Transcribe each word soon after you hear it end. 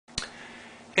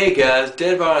Hey guys,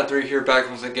 deadbydawn93 here back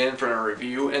once again for a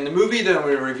review, and the movie that I'm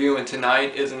going to be reviewing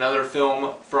tonight is another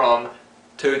film from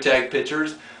Toetag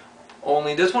Pictures,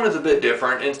 only this one is a bit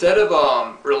different. Instead of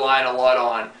relying a lot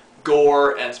on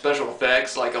gore and special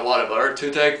effects like a lot of other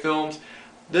Toetag films,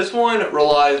 this one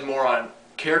relies more on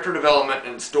character development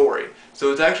and story.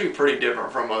 So it's actually pretty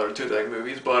different from other Toetag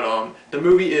movies, but the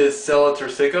movie is Sella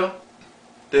Turcica.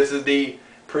 This is the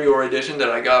pre-order edition that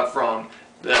I got from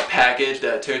that package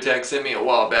that Toetag sent me a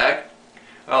while back.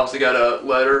 I also got a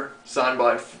letter signed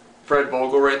by Fred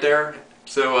Vogel right there.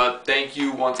 So thank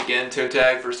you once again,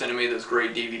 Toetag, for sending me this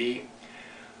great DVD.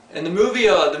 And the movie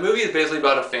is basically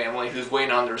about a family who's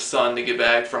waiting on their son to get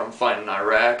back from fighting in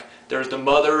Iraq. There's the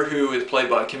mother, who is played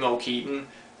by Camille Keaton,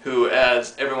 who,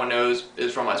 as everyone knows,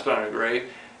 is from I Spit on Her Grave.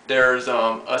 There's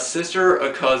a sister,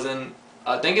 a cousin,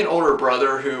 I think an older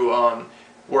brother who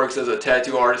works as a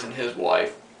tattoo artist, and his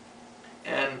wife.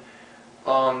 And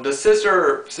the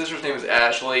sister's name is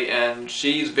Ashley, and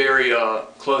she's very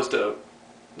close to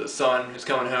the son who's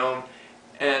coming home,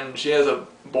 and she has a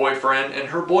boyfriend, and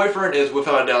her boyfriend is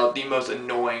without a doubt the most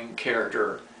annoying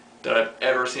character that I've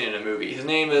ever seen in a movie. His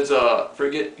name is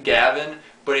forget Gavin,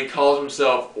 but he calls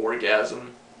himself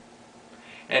Orgasm,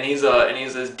 and he's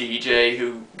this DJ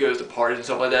who goes to parties and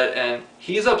stuff like that, and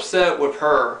he's upset with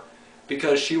her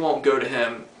because she won't go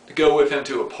with him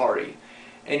to a party.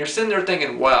 And you're sitting there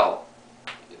thinking, wow,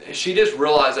 she just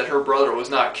realized that her brother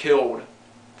was not killed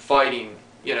fighting,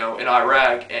 in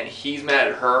Iraq, and he's mad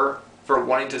at her for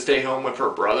wanting to stay home with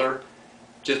her brother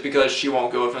just because she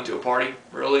won't go with him to a party,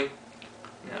 really?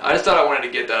 I just thought I wanted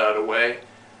to get that out of the way,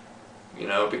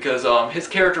 because his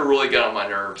character really got on my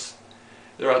nerves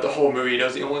throughout the whole movie. He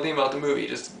does the only thing about the movie,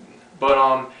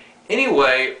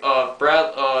 anyway,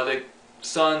 the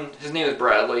son, his name is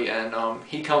Bradley, and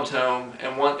he comes home,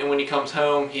 and when he comes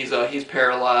home, he's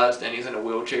paralyzed and he's in a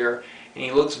wheelchair, and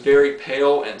he looks very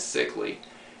pale and sickly,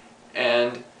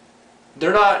 and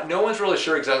no one's really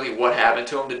sure exactly what happened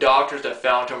to him. The doctors that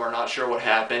found him are not sure what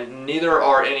happened. Neither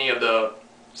are any of the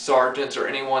sergeants or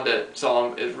anyone that saw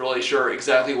him is really sure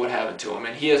exactly what happened to him,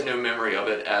 and he has no memory of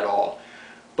it at all.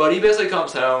 But he basically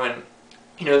comes home, and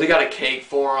they got a cake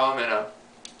for him and a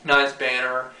nice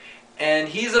banner. And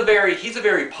he's a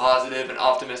very positive and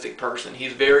optimistic person.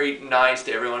 He's very nice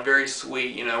to everyone, very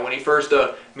sweet. When he first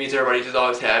meets everybody, he's just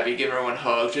always happy, giving everyone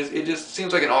hugs. It just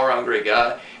seems like an all-around great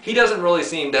guy. He doesn't really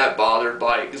seem that bothered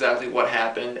by exactly what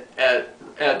happened at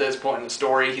this point in the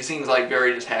story. He seems like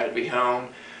very just happy to be home.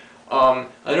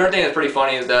 Another thing that's pretty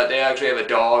funny is that they actually have a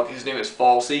dog. His name is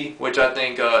Falsey, which I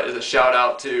think is a shout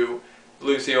out to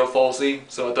Lucio Falsey.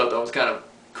 So I thought that was kind of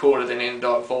cool that they named the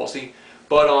dog Falsey.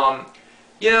 But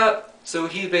yeah. So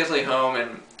he's basically home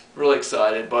and really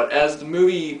excited, but as the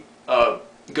movie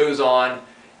goes on,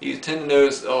 you tend to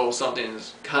notice, oh,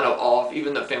 something's kind of off.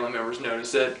 Even the family members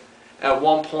notice it. At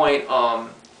one point,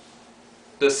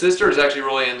 the sister is actually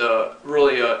really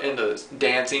into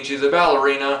dancing. She's a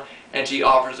ballerina, and she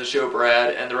offers to show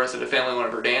Brad and the rest of the family one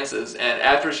of her dances. And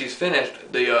after she's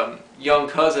finished, the young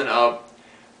cousin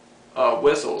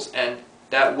whistles, and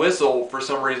that whistle for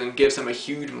some reason gives him a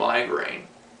huge migraine.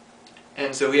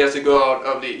 And so he has to go out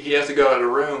of the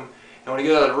room, and when he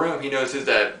goes out of the room, he notices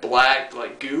that black,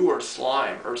 like goo or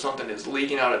slime or something is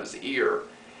leaking out of his ear.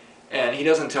 And he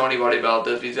doesn't tell anybody about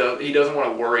this because he doesn't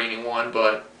want to worry anyone,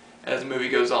 but as the movie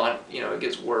goes on, it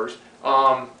gets worse.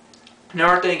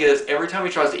 Another thing is, every time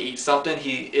he tries to eat something,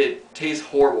 it tastes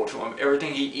horrible to him.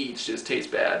 Everything he eats just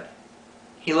tastes bad.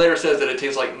 He later says that it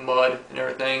tastes like mud and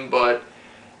everything, but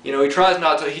he tries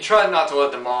not to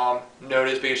let the mom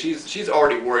notice because she's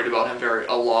already worried about him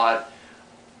a lot,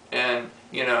 and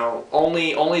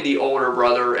only the older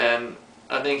brother and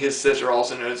I think his sister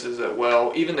also notices it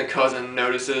well. Even the cousin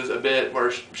notices a bit where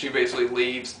she basically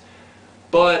leaves.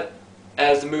 But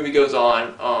as the movie goes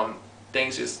on,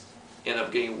 things just end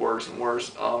up getting worse and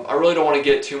worse. I really don't want to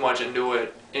get too much into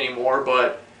it anymore,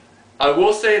 but I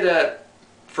will say that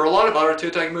for a lot of other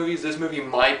Toetag movies, this movie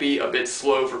might be a bit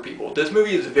slow for people. This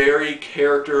movie is very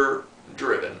character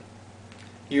driven.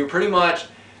 You pretty much,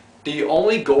 the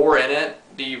only gore in it,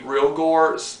 the real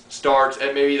gore, starts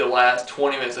at maybe the last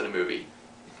 20 minutes of the movie.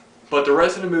 But the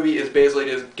rest of the movie is basically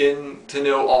just getting to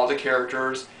know all the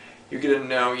characters. You get to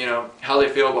know, how they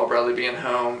feel about Bradley being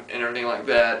home and everything like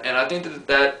that. And I think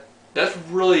that's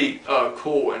really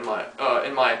cool in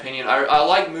my opinion. I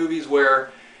like movies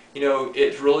where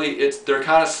they're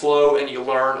kind of slow, and you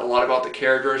learn a lot about the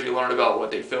characters, you learn about what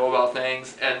they feel about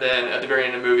things, and then at the very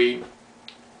end of the movie,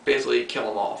 basically kill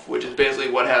them off, which is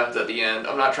basically what happens at the end.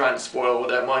 I'm not trying to spoil it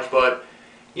that much, but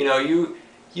you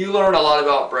learn a lot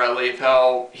about Bradley, of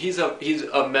how he's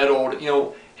a meddled,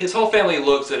 his whole family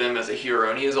looks at him as a hero,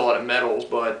 and he has a lot of medals,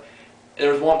 but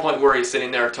there's one point where he's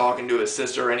sitting there talking to his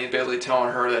sister, and he's basically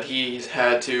telling her that he's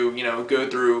had to, you know, go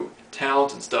through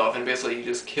towns and stuff, and basically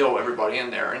just kill everybody in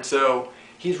there. And so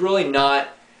he's really not.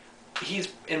 He's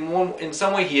in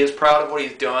some way he is proud of what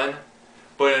he's done,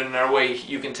 but in another way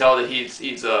you can tell that he's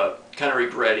kind of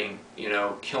regretting, you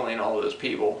know, killing all those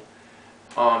people.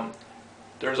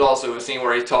 There's also a scene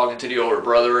where he's talking to the older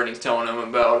brother, and he's telling him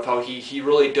about how he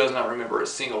really does not remember a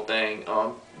single thing.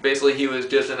 Basically, he was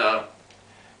just in a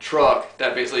truck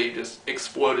that basically just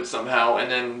exploded somehow, and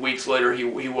then weeks later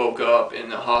he woke up in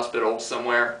the hospital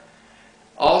somewhere.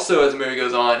 Also, as the movie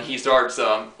goes on, he starts,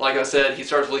 like I said, he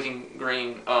starts leaking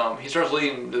green. He starts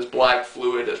leaking this black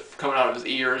fluid that's coming out of his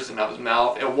ears and out of his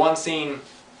mouth. And one scene,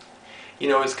 you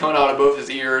know, it's coming out of both his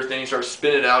ears, then he starts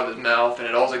spitting it out of his mouth, and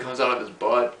it also comes out of his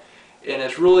butt. And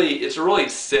it's a really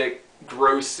sick,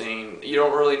 gross scene. You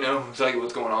don't really know exactly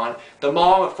what's going on. The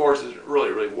mom, of course, is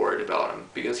really worried about him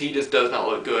because he just does not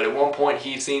look good. At one point,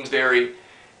 he seems very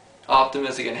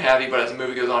optimistic and happy, but as the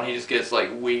movie goes on, he just gets like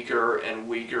weaker and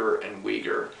weaker and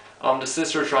weaker. The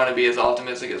sister's trying to be as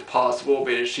optimistic as possible,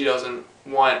 but she doesn't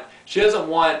want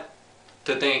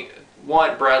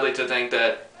Bradley to think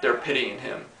that they're pitying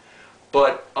him.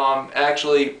 But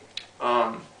actually,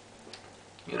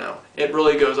 you know, it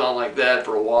really goes on like that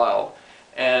for a while,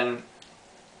 and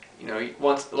you know,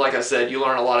 once, like I said, you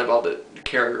learn a lot about the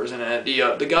characters in it.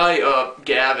 The guy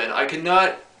Gavin, I could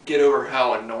not get over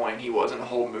how annoying he was in the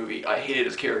whole movie. I hated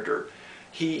his character.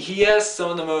 He has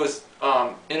some of the most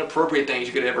inappropriate things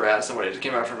you could ever ask somebody that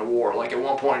came out from the war. Like at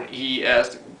one point he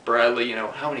asked Bradley, you know,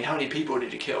 how many people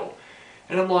did you kill?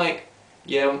 And I'm like,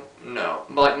 yeah, no.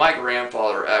 Like my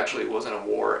grandfather actually was in a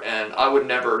war, and I would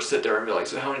never sit there and be like,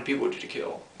 so how many people did you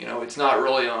kill? You know, it's not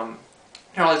really not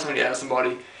really something to ask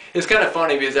somebody. It's kind of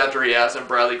funny because after he asks him,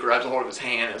 Bradley grabs a hold of his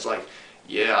hand and it's like,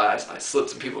 yeah, I slit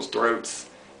some people's throats.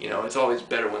 You know, it's always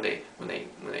better when they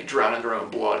drown in their own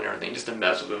blood and everything, just to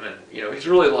mess with him. And you know, he's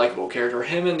a really likable character.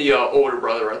 Him and the older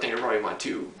brother, I think, are probably my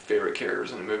two favorite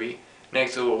characters in the movie,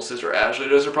 next to the little sister Ashley.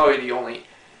 Those are probably the only,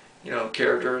 you know,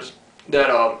 characters that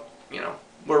you know,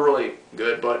 were really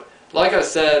good. But like I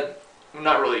said,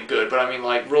 not really good, but I mean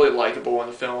like really likable in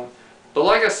the film. But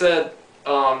like I said,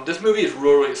 this movie is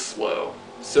really slow.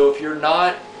 So if you're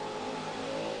not,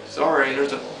 sorry,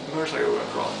 there's a motorcycle going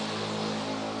across.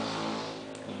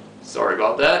 Sorry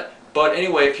about that. But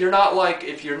anyway, if you're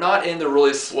not into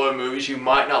really slow movies, you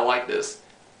might not like this.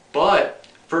 But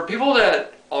for people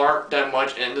that aren't that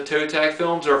much into Toetag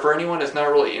films, or for anyone that's not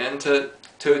really into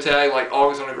Toetag, like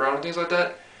August Underground and things like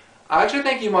that, I actually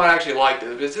think you might actually like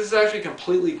this, because this is actually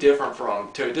completely different from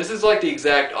Toetag. This is like the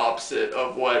exact opposite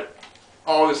of what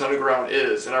August Underground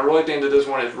is, and I really think that this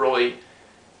one is really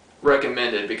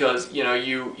recommended, because you know,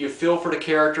 you feel for the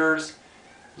characters,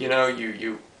 you know,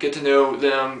 you get to know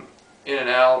them in and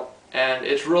out, and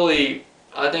it's really,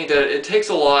 I think that it takes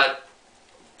a lot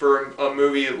for a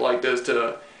movie like this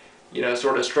to, you know,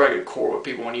 sort of strike a chord with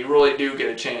people, and you really do get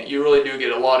a chance, you really do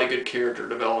get a lot of good character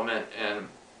development. And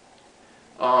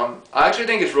I actually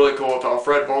think it's really cool how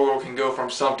Fred Vogel can go from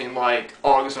something like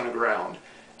August Underground,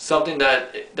 something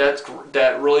that's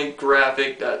really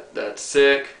graphic, that's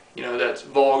sick, you know, that's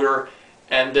vulgar,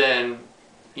 and then,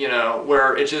 you know,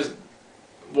 where it's just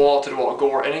wall-to-wall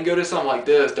gore, and then go to something like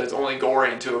this that's only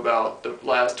gory into about the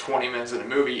last 20 minutes of the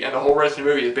movie, and the whole rest of the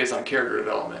movie is based on character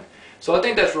development. So I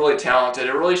think that's really talented.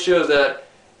 It really shows that,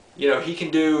 you know, he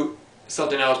can do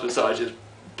something else besides just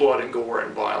blood and gore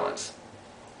and violence.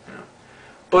 You know.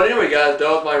 But anyway, guys, that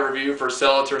was my review for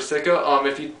Sella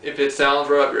Turcica. If it sounds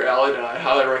right up your alley, then I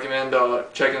highly recommend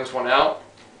checking this one out.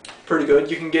 Pretty good.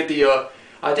 You can get the,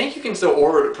 I think you can still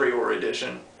order the pre-order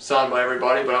edition signed by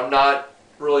everybody, but I'm not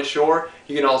really sure.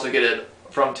 You can also get it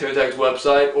from Toetag's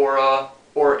website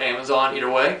or Amazon, either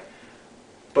way.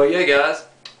 But yeah, guys,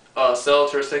 Sella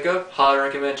Turcica, highly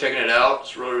recommend checking it out.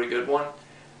 It's a really good one.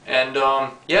 And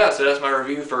yeah, so that's my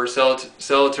review for Sella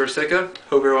Turcica.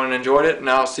 Hope everyone enjoyed it, and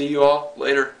I'll see you all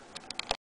later.